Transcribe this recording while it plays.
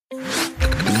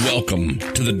Welcome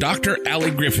to the Dr.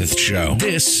 Allie Griffith Show.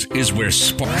 This is where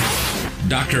spark.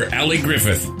 Dr. Allie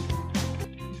Griffith.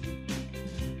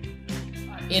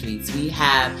 We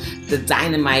have the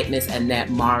dynamite Miss Annette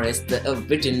Morris, the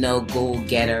original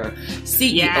goal-getter,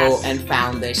 CEO and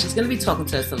founder. She's going to be talking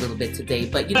to us a little bit today.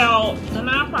 But the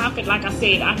nonprofit, like I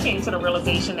said, I came to the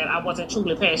realization that I wasn't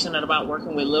truly passionate about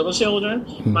working with little children.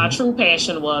 Mm-hmm. My true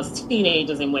passion was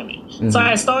teenagers and women. Mm-hmm. So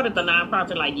I started the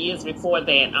nonprofit like years before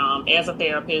that. As a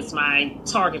therapist, my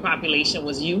target population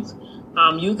was youth.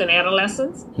 Youth and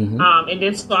adolescents. Mm-hmm. And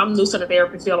then so I'm new to the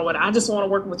therapy field. I just want to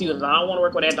work with youth. I don't want to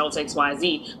work with adults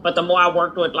XYZ. But the more I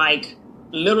worked with like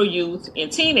little youth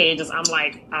and teenagers, I'm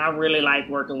like, I really like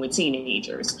working with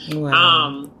teenagers.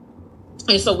 Wow.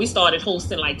 And so we started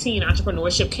hosting like teen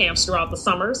entrepreneurship camps throughout the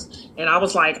summers. And I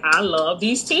was like, I love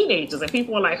these teenagers. And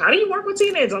people were like, how do you work with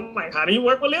teenagers? I'm like, how do you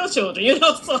work with little children? You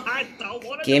know, so I don't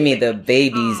want to give me the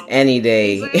babies any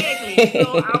day. Exactly.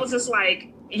 So I was just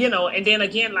like, you know, and then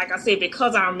again, like I said,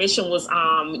 because our mission was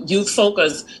youth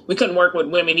focused, we couldn't work with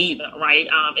women either, right?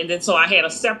 And then so I had a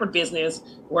separate business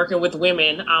working with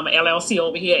women, LLC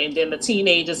over here, and then the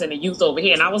teenagers and the youth over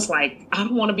here. And I was like, I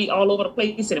don't want to be all over the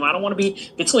place anymore. I don't want to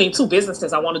be between two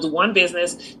businesses. I want to do one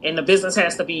business, and the business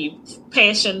has to be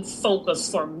passion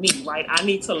focused for me, right? I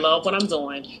need to love what I'm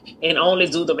doing and only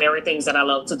do the very things that I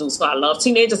love to do. So I love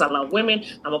teenagers. I love women.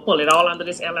 I'm going to pull it all under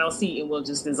this LLC, and we'll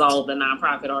just dissolve the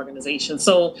nonprofit organization.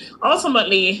 So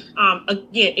ultimately,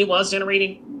 again, it was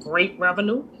generating great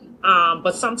revenue.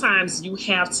 But sometimes you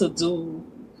have to do,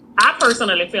 I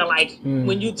personally feel like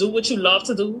when you do what you love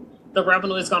to do, the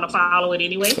revenue is going to follow it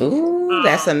anyway. Ooh,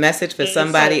 that's a message for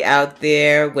somebody out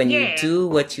there. When you do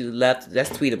what you love, that's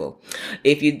tweetable.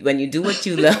 When you do what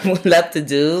you love to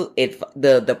do,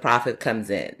 the profit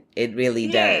comes in. It really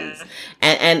does.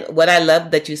 And what I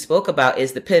love that you spoke about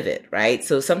is the pivot, right?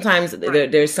 So sometimes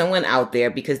there's someone out there,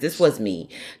 because this was me,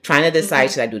 trying to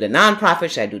decide, should I do the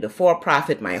nonprofit? Should I do the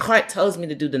for-profit? My heart tells me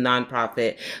to do the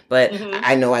nonprofit, but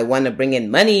I know I want to bring in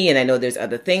money, and I know there's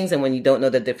other things. And when you don't know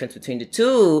the difference between the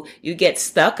two, you get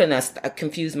stuck, and a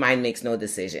confused mind makes no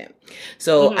decision.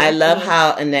 So I love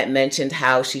how Annette mentioned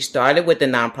how she started with the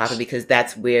nonprofit because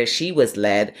that's where she was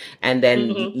led, and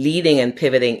then leading and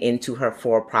pivoting into her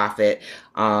for-profit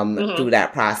through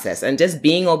that process, and just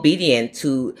being obedient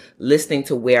to listening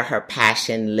to where her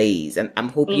passion lays. And I'm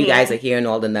hoping you guys are hearing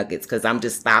all the nuggets, because I'm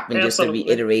just stopping just to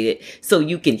reiterate it so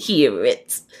you can hear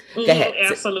it. Go ahead.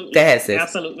 Absolutely. Go ahead, sis.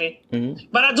 Absolutely.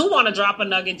 But I do want to drop a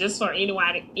nugget just for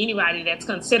anybody that's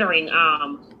considering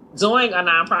doing a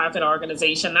nonprofit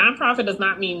organization. Nonprofit does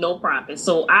not mean no profit.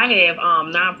 So I have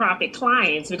nonprofit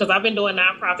clients, because I've been doing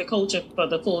nonprofit coaching for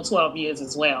the full 12 years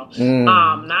as well.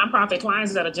 Nonprofit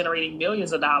clients that are generating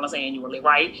millions of dollars annually,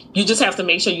 right? You just have to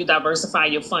make sure you diversify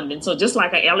your funding. So just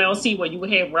like an LLC where you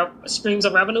would have various streams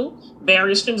of revenue,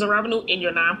 in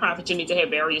your nonprofit, you need to have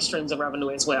various streams of revenue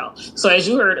as well. So as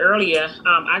you heard earlier,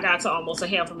 I got to almost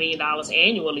 $500,000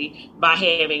 annually by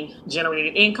having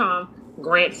generated income,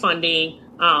 grant funding,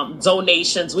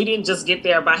 donations. We didn't just get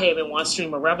there by having one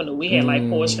stream of revenue. We had like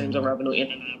 4 streams of revenue in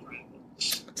the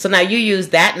nonprofit. So now you use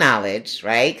that knowledge,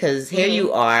 right? Because here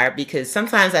you are, because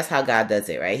sometimes that's how God does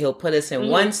it, right? He'll put us in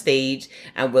one stage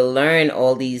and we'll learn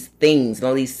all these things and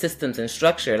all these systems and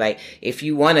structure. Like if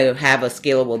you want to have a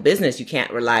scalable business, you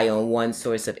can't rely on one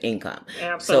source of income.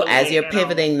 Absolutely. So as you're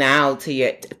pivoting now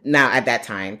at that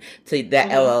time to that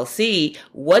LLC,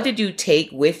 what did you take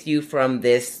with you from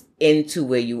this into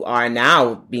where you are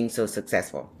now being so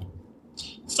successful?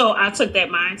 So I took that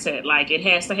mindset, like it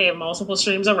has to have multiple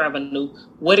streams of revenue.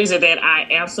 What is it that I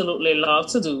absolutely love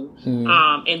to do?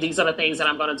 And these are the things that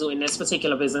I'm going to do in this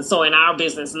particular business. So in our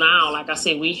business now, like I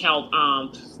said, we help,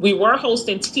 we were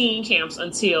hosting teen camps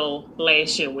until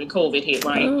last year when COVID hit,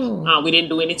 right? We didn't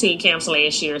do any teen camps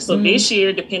last year. So this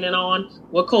year, depending on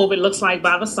what COVID looks like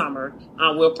by the summer,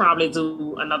 we'll probably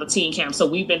do another teen camp. So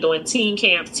we've been doing teen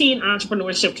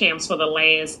entrepreneurship camps for the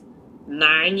last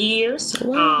 9 years,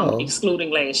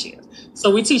 excluding last year. So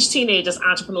we teach teenagers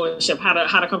entrepreneurship, how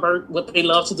to convert what they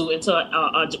love to do into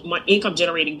a income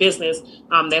generating business,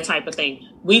 that type of thing.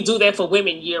 We do that for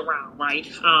women year round, right?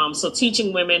 So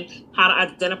teaching women how to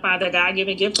identify their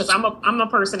God-given gift, because I'm a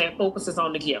person that focuses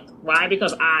on the gift, right?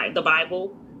 Because the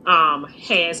Bible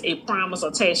has a promise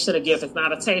attached to the gift. It's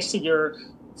not attached to your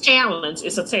talents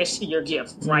is attached to your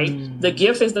gift, right? The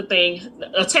gift is the thing.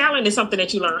 A talent is something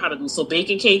that you learn how to do. So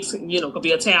baking cakes, could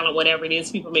be a talent, whatever it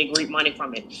is. People make great money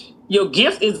from it. Your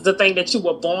gift is the thing that you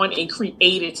were born and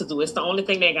created to do. It's the only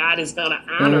thing that God is going to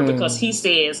honor because he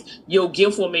says your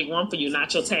gift will make room for you,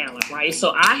 not your talent, right?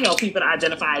 So I help people to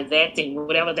identify that thing,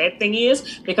 whatever that thing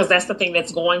is, because that's the thing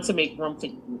that's going to make room for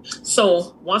you.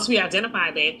 So once we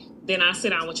identify that, then I sit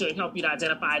down with you and help you to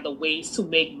identify the ways to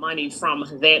make money from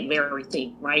that very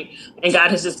thing, right? And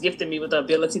God has just gifted me with the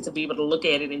ability to be able to look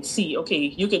at it and see, okay,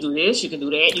 you can do this, you can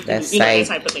do that, you can do that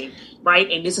type of thing, right?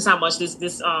 And this is how much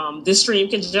this stream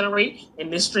can generate,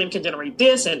 and this stream can generate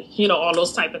this, and all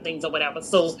those type of things or whatever.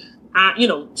 So I,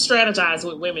 strategize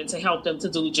with women to help them to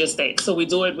do just that. So we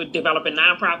do it with developing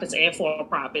nonprofits and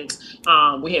for-profits.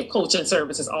 We have coaching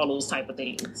services, all those type of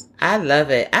things. I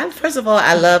love it. First of all,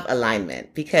 I love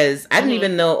alignment because I didn't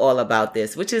even know all about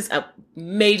this, which is a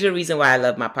major reason why I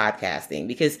love my podcasting,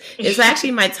 because it's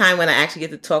actually my time when I actually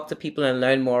get to talk to people and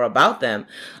learn more about them.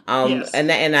 Yes.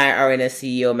 Annette and I are in a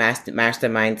CEO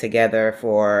mastermind together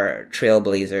for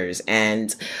Trailblazers.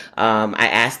 And I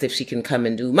asked if she can come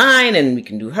and do mine and we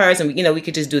can do hers. And, we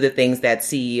could just do the things that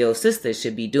CEO sisters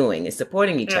should be doing and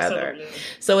supporting each other.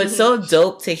 So it's so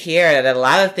dope to hear that a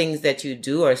lot of things that you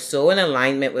do are so in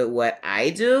alignment with what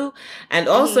I do. And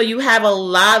also you have a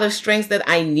lot of strengths that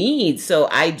I need. So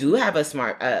I do have a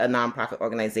nonprofit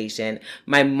organization.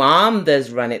 My mom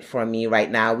does run it for me right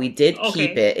now. We did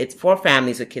keep it. It's for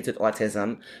families with kids with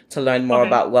autism to learn more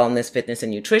about wellness, fitness,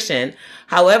 and nutrition.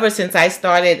 However, since I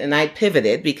started and I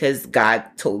pivoted because God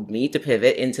told me to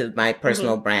pivot into my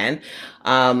personal brand,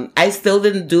 I still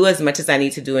didn't do as much as I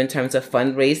need to do in terms of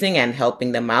fundraising and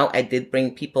helping them out. I did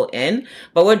bring people in,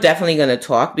 but we're definitely going to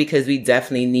talk because we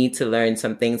definitely need to learn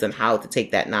some things on how to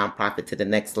take that nonprofit to the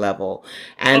next level.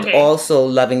 And also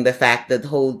loving the fact that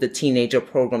the teenager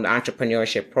program, the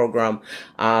entrepreneurship program,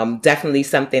 definitely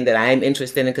something that I'm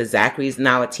interested in because Zachary's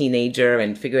now a teenager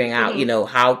and figuring out,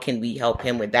 how can we help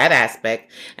him with that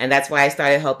aspect. And that's why I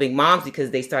started helping moms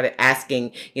because they started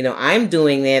asking, I'm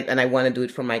doing it and I want to do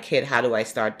it for my kid. How do I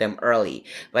start them early?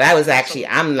 But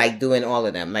I'm like doing all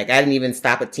of them. Like I didn't even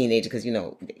stop at teenager because,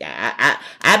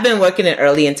 I've been working in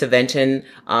early intervention,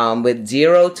 with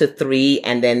 0 to 3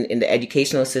 and then in the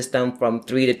educational system from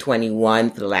 3 to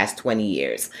 21 for the last 20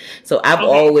 years. So I've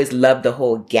always loved the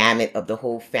whole gamut of the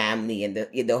whole family and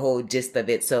the whole gist of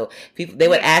it. So they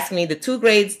would ask me the 2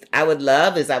 grades I would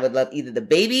love either the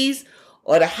babies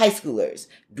or the high schoolers.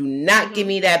 Do not give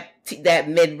me that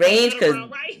mid-range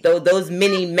because those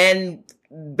mini men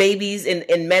babies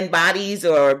in men bodies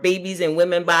or babies in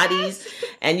women bodies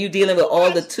and you dealing with all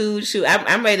the twos. Shoot,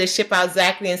 I'm ready to ship out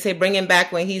Zachary and say bring him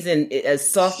back when he's in a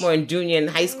sophomore and junior in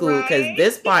high school because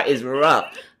this part is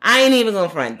rough. I ain't even gonna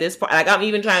front this part. Like I'm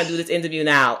even trying to do this interview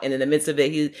now and in the midst of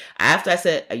it, after I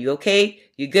said, are you okay?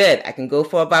 You're good. I can go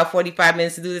for about 45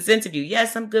 minutes to do this interview.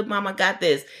 Yes, I'm good, Mom. I got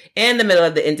this. In the middle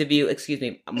of the interview, excuse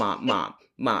me, mom.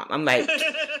 I'm like,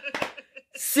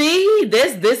 see,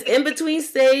 this in-between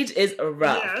stage is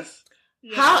rough. Yes.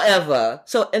 Yes. However,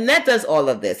 so Annette does all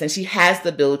of this and she has the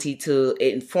ability to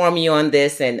inform you on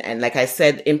this. And like I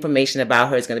said, information about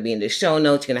her is going to be in the show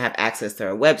notes. You're going to have access to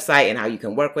her website and how you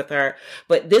can work with her.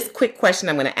 But this quick question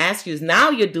I'm going to ask you is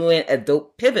now you're doing a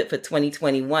dope pivot for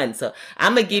 2021. So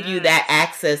I'm going to give you that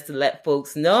access to let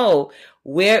folks know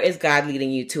where is God leading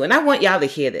you to? And I want y'all to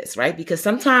hear this, right? Because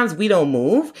sometimes we don't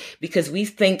move because we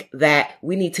think that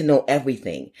we need to know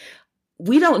everything.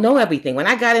 We don't know everything. When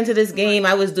I got into this game,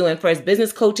 I was doing first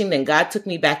business coaching. Then God took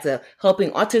me back to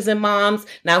helping autism moms.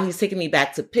 Now he's taking me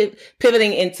back to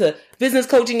pivoting into business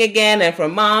coaching again and for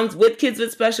moms with kids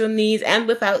with special needs and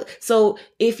without. So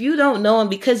if you don't know and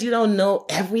because you don't know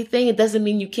everything, it doesn't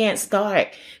mean you can't start.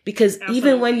 Because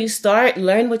even when you start,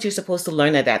 learn what you're supposed to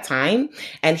learn at that time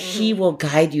and he will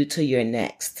guide you to your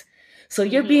next. So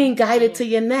you're being guided to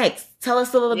your next. Tell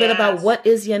us a little bit about what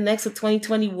is your next of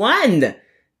 2021.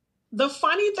 The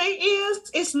funny thing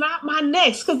is, it's not my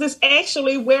next because it's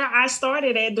actually where I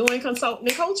started at doing consulting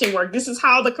and coaching work. This is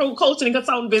how the coaching and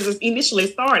consulting business initially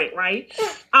started, right?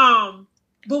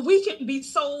 But we can be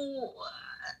so,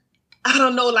 I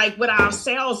don't know, like with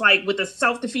ourselves, like with the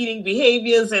self-defeating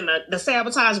behaviors and the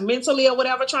sabotage mentally or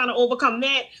whatever, trying to overcome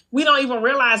that, we don't even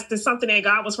realize there's something that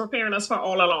God was preparing us for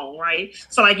all along, right?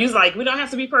 So like you're like, we don't have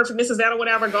to be perfect, this is that or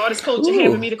whatever. God is coaching,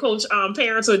 having me to coach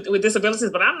parents with disabilities,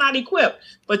 but I'm not equipped.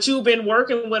 But you've been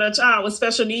working with a child with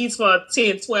special needs for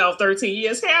 10, 12, 13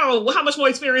 years. How much more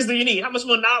experience do you need? How much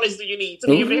more knowledge do you need to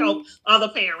be able to help other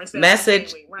parents?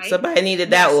 Message. Right? Somebody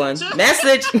needed that one.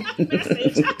 Message.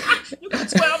 Message. You got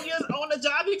 12 years on the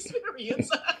job experience.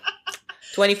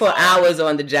 24 hours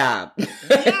on the job.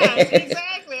 Yes,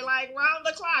 exactly.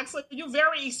 you're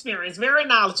very experienced, very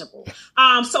knowledgeable.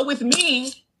 So with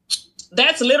me,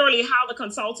 that's literally how the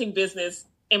consulting business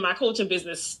and my coaching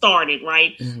business started,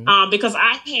 right? Because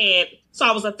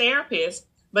I was a therapist,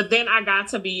 but then I got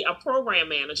to be a program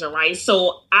manager, right?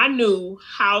 So I knew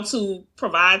how to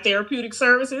provide therapeutic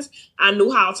services. I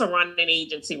knew how to run an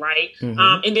agency, right?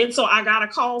 And then so I got a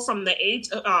call from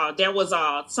there was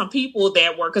some people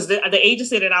that were, because the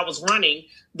agency that I was running,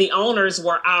 the owners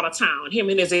were out of town. Him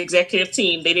and his executive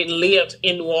team, they didn't live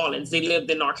in New Orleans. They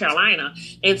lived in North Carolina.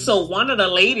 And so one of the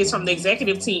ladies from the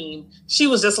executive team, she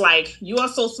was just like, you are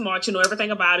so smart. You know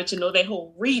everything about it. You know that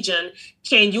whole region.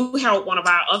 Can you help one of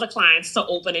our other clients to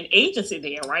open an agency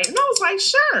there, right? And I was like,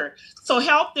 sure. So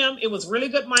help them. It was really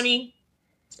good money.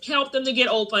 Help them to get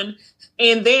open.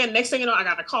 And then next thing you know, I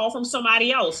got a call from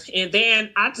somebody else. And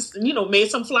then I just, made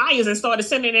some flyers and started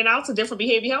sending it out to different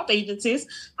behavioral health agencies,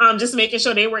 just making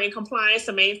sure they were in compliance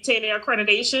to maintain their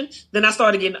accreditation. Then I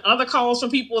started getting other calls from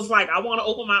people who was like, I want to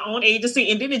open my own agency.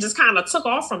 And then it just kind of took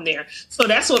off from there. So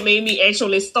that's what made me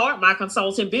actually start my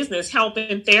consulting business,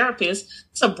 helping therapists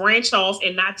to branch off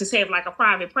and not just have like a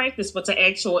private practice, but to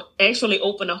actually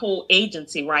open a whole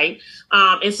agency, right?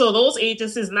 And so those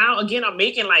agencies now, again, I'm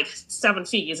making like 7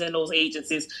 figures in those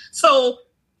agencies. So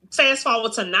fast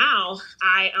forward to now,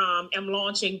 I am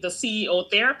launching the CEO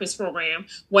Therapist Program,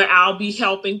 where I'll be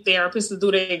helping therapists to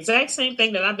do the exact same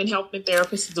thing that I've been helping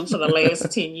therapists to do for the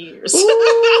last 10 years.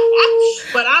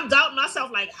 But I'm doubting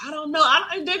myself, like, I don't know.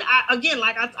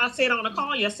 I said on a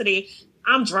call yesterday,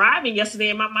 I'm driving yesterday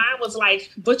and my mind was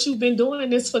like, but you've been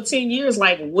doing this for 10 years.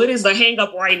 Like, what is the hang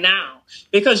up right now?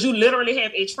 Because you literally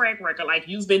have a track record. Like,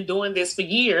 you've been doing this for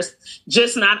years,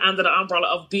 just not under the umbrella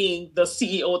of being the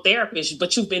CEO therapist,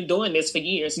 but you've been doing this for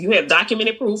years. You have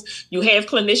documented proof. You have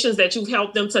clinicians that you've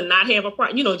helped them to not have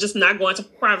just not going to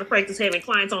private practice, having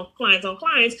clients on clients on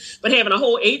clients, but having a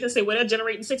whole agency where they're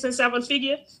generating 6 and 7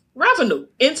 figure revenue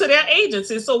into their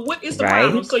agency. So what is the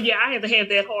problem? So yeah, I had to have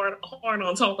that hard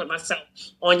on talk with myself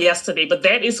on yesterday, but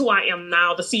that is who I am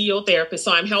now, the CEO therapist.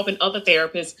 So I'm helping other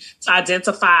therapists to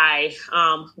identify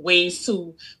ways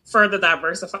to further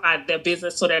diversify their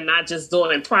business so they're not just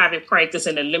doing private practice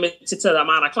and they're limited to the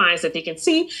amount of clients that they can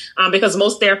see, because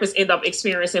most therapists end up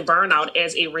experiencing burnout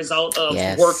as a result of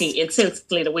working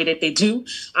intensely the way that they do.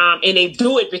 And they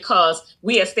do it because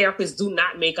we as therapists do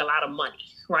not make a lot of money.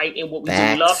 Right. And what we do,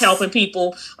 we love helping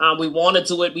people. We want to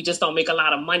do it. We just don't make a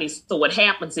lot of money. So what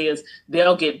happens is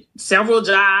they'll get several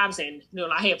jobs. And,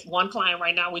 I have one client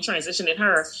right now, we're transitioning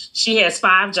her. She has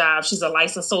 5 jobs. She's a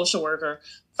licensed social worker,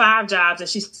 5 jobs, and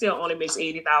she still only makes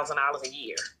 $80,000 a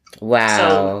year.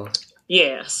 Wow. So,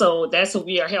 yeah. So that's what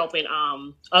we are helping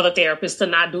other therapists to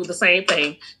not do the same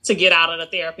thing, to get out of the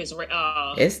therapist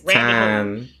it's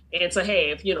time. And to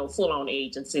have, full-on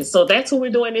agencies. So that's what we're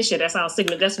doing this year. That's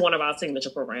one of our signature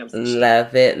programs.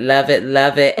 Love it, love it,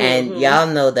 love it. And y'all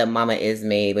know that Mama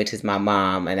Ismay, which is my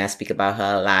mom, and I speak about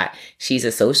her a lot. She's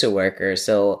a social worker.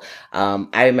 So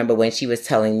I remember when she was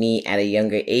telling me at a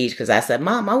younger age, because I said,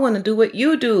 Mom, I want to do what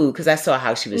you do. Because I saw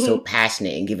how she was so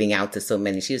passionate and giving out to so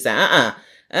many. She was like,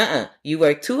 you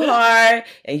work too hard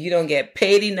and you don't get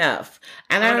paid enough.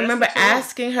 And I remember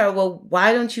asking her, well,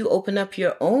 why don't you open up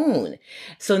your own?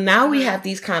 So now we have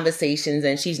these conversations,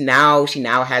 and she now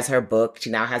has her book. She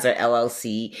now has her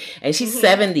LLC, and she's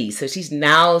 70. So she's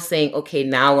now saying, okay,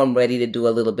 now I'm ready to do a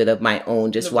little bit of my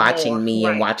own, just watching me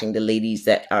and watching the ladies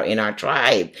that are in our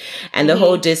tribe. And the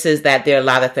whole gist is that there are a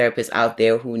lot of therapists out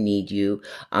there who need you.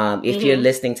 If you're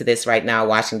listening to this right now,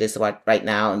 watching this right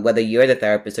now, and whether you're the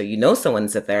therapist or you know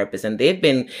someone's a therapist and they've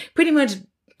been pretty much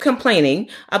complaining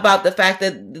about the fact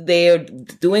that they're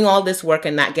doing all this work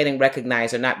and not getting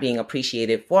recognized or not being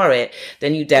appreciated for it,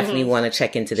 then you definitely want to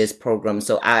check into this program.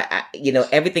 So I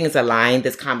everything is aligned.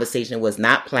 This conversation was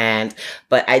not planned,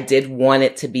 but I did want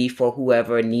it to be for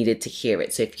whoever needed to hear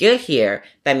it. So if you're here,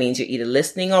 that means you're either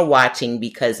listening or watching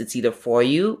because it's either for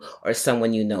you or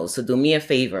someone you know. So do me a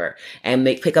favor and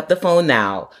pick up the phone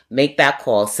now, make that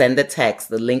call, send a text.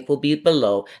 The link will be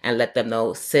below, and let them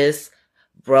know, sis,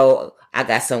 bro, I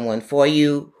got someone for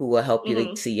you who will help you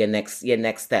to see your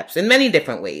next steps in many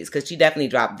different ways, because she definitely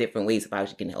dropped different ways of how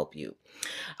she can help you.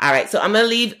 All right. So I'm going to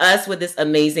leave us with this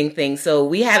amazing thing. So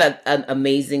we had an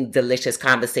amazing, delicious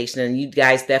conversation, and you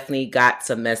guys definitely got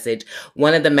some message.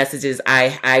 One of the messages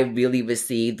I really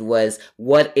received was,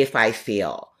 what if I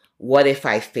fail? what if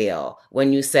I fail?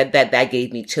 When you said that, that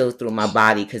gave me chills through my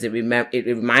body, because it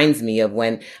reminds me of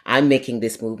when I'm making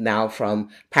this move now from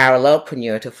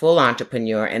parallelpreneur to full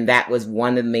entrepreneur. And that was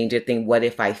one of the major things. What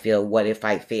if I fail? What if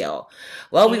I fail?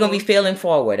 Well, we're going to be failing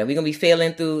forward, and we're going to be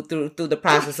failing through the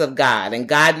process of God. And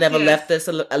God never left us,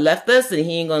 and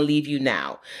He ain't going to leave you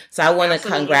now. So I want to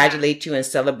congratulate you and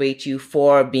celebrate you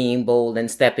for being bold and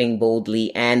stepping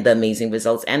boldly, and the amazing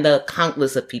results and the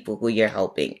countless of people who you're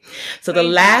helping. So the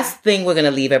last thing we're going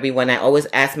to leave everyone, I always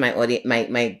ask my audience,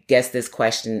 my guest, this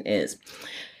question is,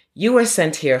 you were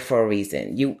sent here for a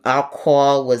reason. Our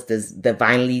call was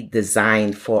divinely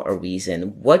designed for a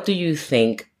reason. What do you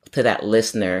think to that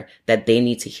listener that they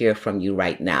need to hear from you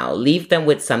right now? Leave them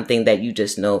with something that you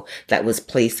just know that was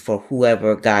placed for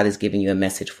whoever God is giving you a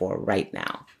message for right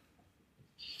now.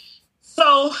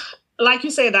 So, like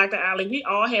you said, Dr. Ali, we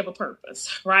all have a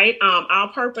purpose, right?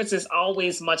 Our purpose is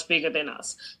always much bigger than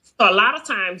us. So a lot of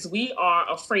times we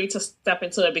are afraid to step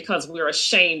into it because we're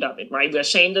ashamed of it, right? We're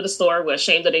ashamed of the story. We're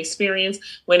ashamed of the experience,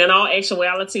 when in all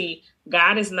actuality,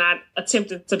 God is not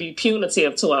attempting to be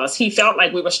punitive to us. He felt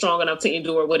like we were strong enough to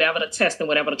endure whatever the test and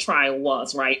whatever the trial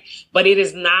was, right? But it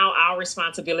is now our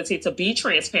responsibility to be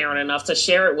transparent enough to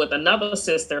share it with another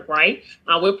sister, right?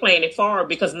 We're playing it forward,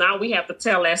 because now we have to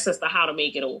tell that sister how to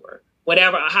make it over.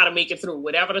 How to make it through,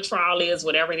 whatever the trial is,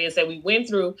 whatever it is that we went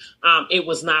through, it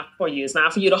was not for you. It's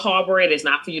not for you to harbor it. It's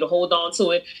not for you to hold on to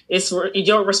it. It's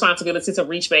your responsibility to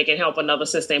reach back and help another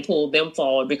sister and pull them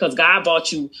forward, because God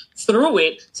brought you through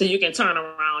it so you can turn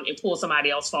around and pull somebody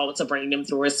else forward to bring them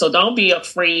through it. So don't be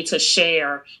afraid to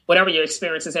share whatever your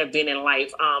experiences have been in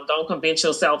life. Don't convince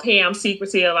yourself, hey, I'm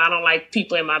secretive, I don't like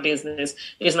people in my business.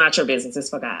 It's not your business. It's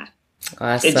for God.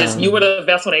 Awesome. It's just, you were the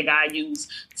vessel that God used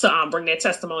to bring that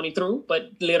testimony through,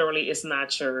 but literally it's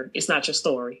not your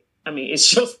story. I mean,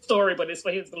 it's your story, but it's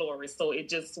for His glory. So it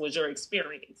just was your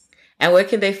experience. And where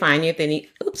can they find you if they need?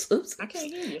 Oops. I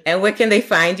can't hear you. And where can they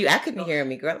find you? I couldn't hear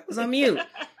me, girl. I was on mute.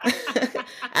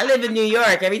 I live in New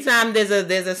York. Every time there's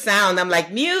a sound, I'm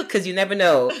like, mute, because you never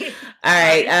know. All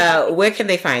right. Where can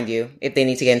they find you if they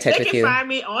need to get in touch with you? They can find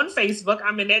me on Facebook.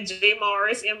 I'm Annette J.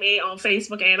 Morris, MA, on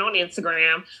Facebook and on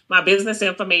Instagram. My business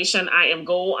information, I am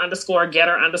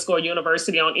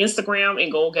goal_getter_university on Instagram,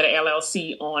 and Goal Getter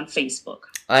LLC on Facebook.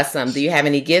 Awesome. Do you have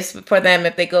any gifts for them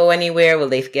if they go anywhere? Will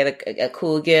they get a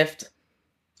cool gift?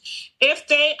 If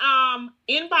they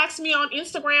inbox me on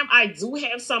Instagram, I do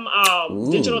have some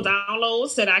digital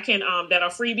downloads that I can that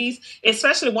are freebies.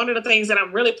 Especially, one of the things that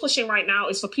I'm really pushing right now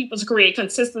is for people to create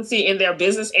consistency in their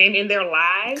business and in their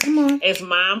lives as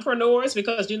mompreneurs,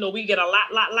 because we get a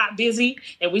lot busy,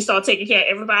 and we start taking care of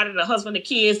everybody, the husband, the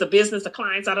kids, the business, the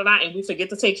clients, and we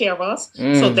forget to take care of us.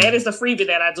 So that is the freebie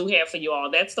that I do have for you all.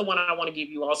 That's the one I want to give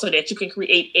you all, so that you can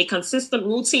create a consistent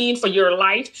routine for your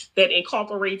life that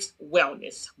incorporates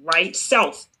wellness, right?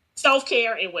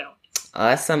 Self-care and wellness.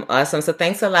 Awesome. So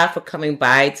thanks a lot for coming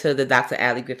by to the Dr.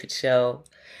 Ali Griffith Show.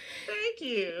 Thank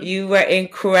you. You were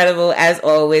incredible, as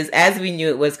always, as we knew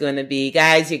it was going to be.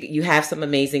 Guys, you have some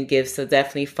amazing gifts, so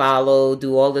definitely follow,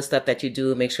 do all the stuff that you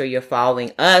do. Make sure you're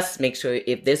following us. Make sure,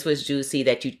 if this was juicy,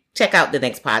 that you check out the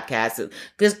next podcast.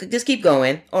 Just keep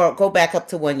going, or go back up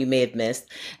to one you may have missed,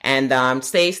 and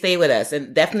stay with us,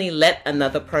 and definitely let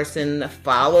another person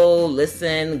follow,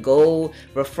 listen, go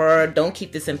refer. Don't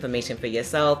keep this information for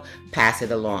yourself. Pass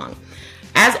it along.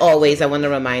 As always, I want to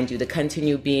remind you to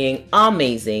continue being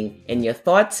amazing in your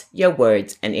thoughts, your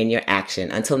words, and in your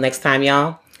action. Until next time,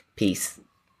 y'all. Peace.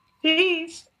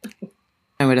 Peace.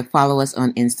 Remember to follow us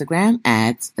on Instagram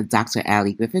at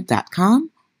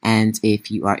dralligriffith.com. And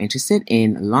if you are interested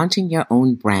in launching your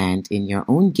own brand in your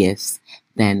own gifts,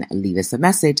 then leave us a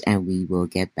message and we will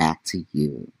get back to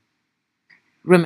you.